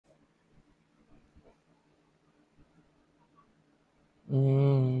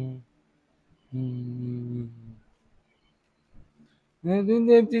Mm. Mm. Nothing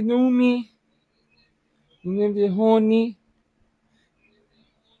left to know me. You left it horny.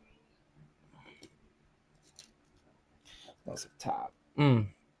 That's a top.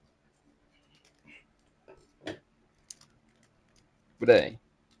 But hey,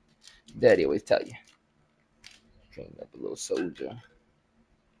 Daddy always tell you, train up a little soldier.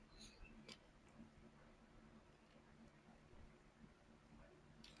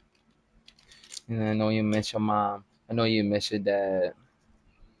 And I know you miss your mom. I know you miss your dad.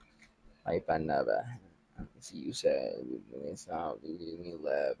 If I never see you sad, it's not leave me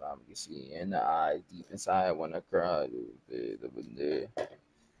laugh. I'm gonna see in the eyes, deep inside, I wanna cry.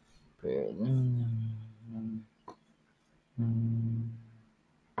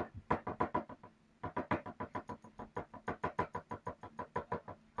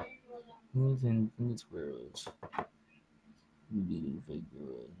 Who's in these worlds? Beautiful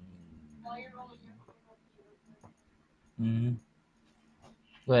girl. Mm-hmm.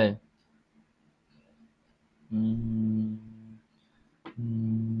 Go ahead. Mm-hmm.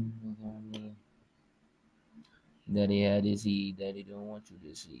 Daddy had to see. Daddy don't want you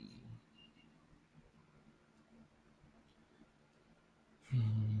to see.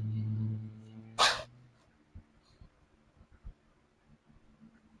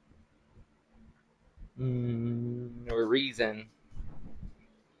 Or reason.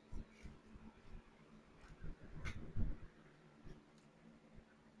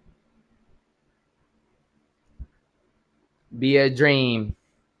 Be a dream.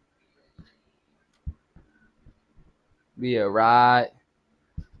 Be a ride.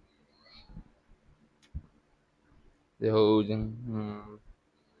 The whole thing.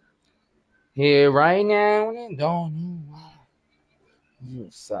 Here right now and don't know why. You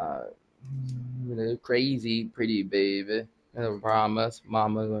side. Crazy, pretty baby. I promise,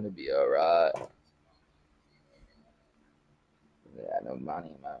 mama gonna be alright. Yeah, no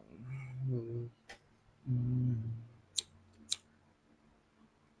money, man.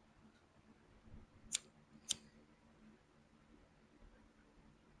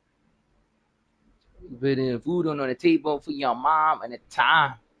 Putting food on the table for your mom and the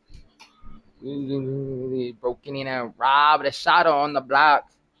time. Broken in and robbed a shot on the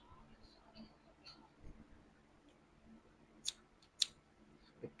block.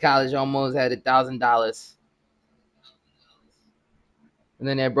 The college almost had $1,000. And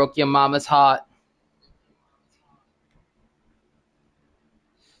then they broke your mama's heart.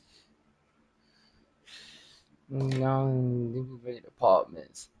 No,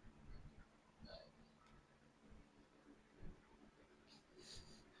 apartments.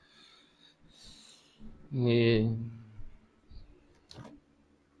 Yeah.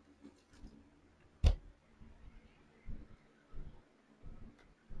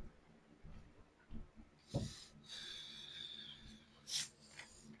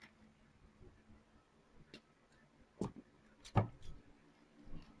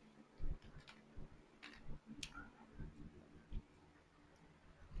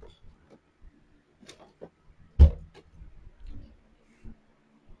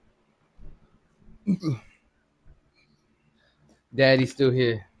 Daddy's still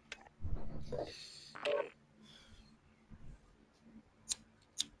here.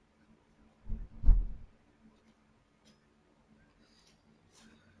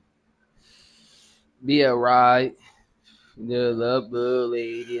 Be alright. The love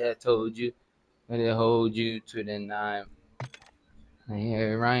lady I told you. And they hold you to the night.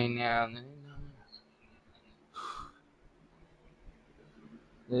 Here right now.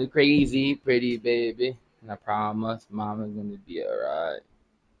 The crazy, pretty baby. And I promise mama's gonna be alright.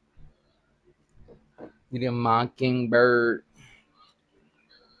 You're the mockingbird.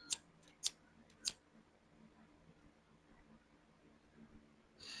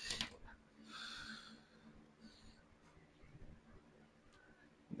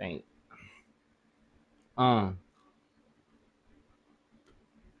 Thank. Uh.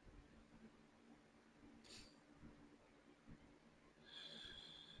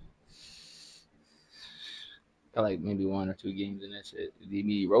 Got like maybe one or two games in that shit. They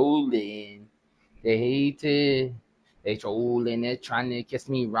be rolling. They hate it. They trolling it, trying to kiss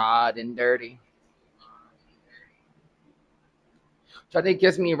me raw and dirty. Try to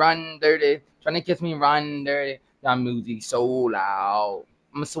kiss me run dirty. Trying to kiss me run dirty. That music so loud.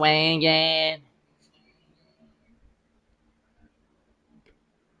 I'm swinging.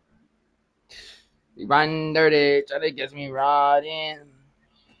 Run dirty. Try to kiss me raw in.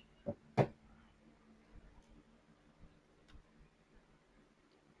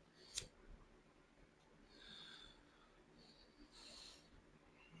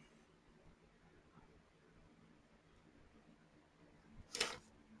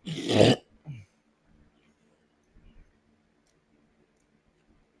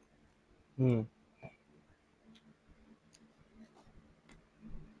 Hmm.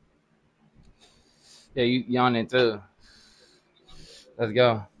 Yeah, you on it too. Let's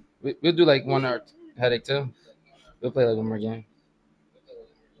go. We'll do like one or headache too. We'll play like one more game.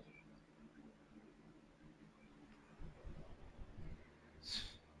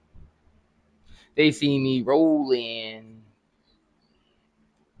 They see me rolling.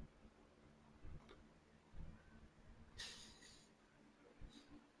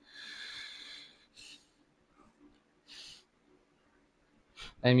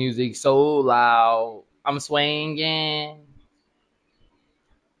 That music so loud. I'm swinging.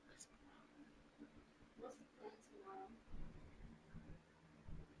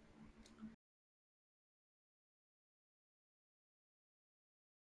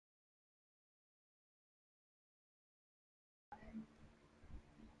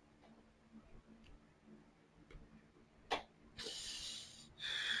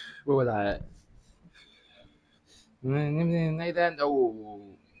 Where was I at? Like that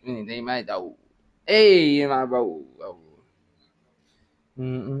though. They might though. Hey, in my road.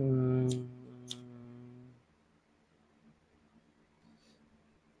 Mm-mm.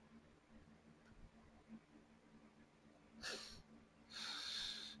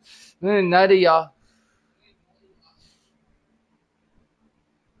 Nutty y'all.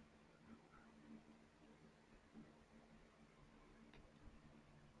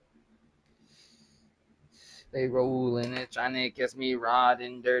 They rolling it, trying to kiss me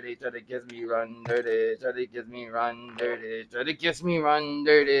riding dirty, try to kiss me run dirty, try to kiss me run dirty, try to kiss me run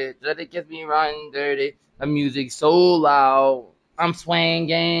dirty, try to kiss me run dirty. The music so loud, I'm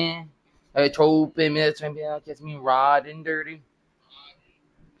swinging. A trophy me, trying to kiss me riding dirty.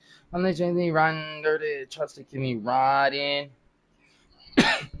 I'm the trying to run dirty, tries to kiss me riding.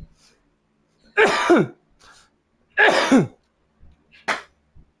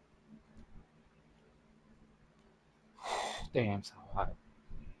 Damn, so hot.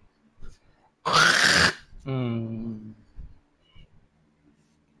 Mm.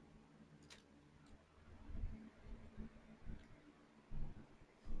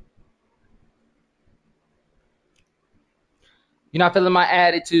 You're not feeling my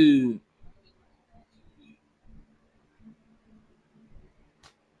attitude.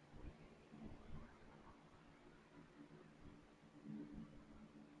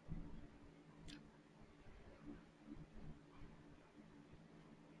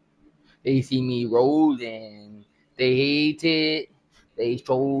 They see me rolling. They hate it. They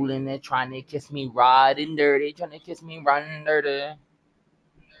strolling and trying to kiss me riding dirty. Trying to kiss me riding dirty.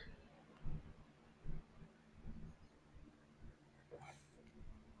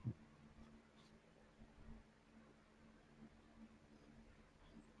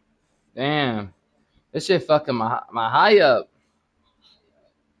 Damn. This shit fucking my high up.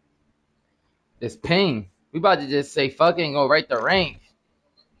 It's ping. We about to just say fucking go right to rank.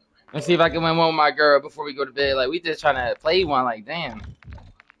 Let's see if I can win one with my girl before we go to bed. Like we just trying to play one. Like damn.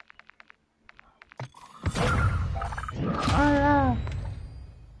 Ah,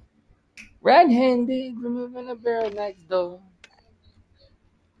 red-handed, removing the barrel next door.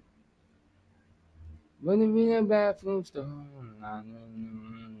 Running in the bathroom store.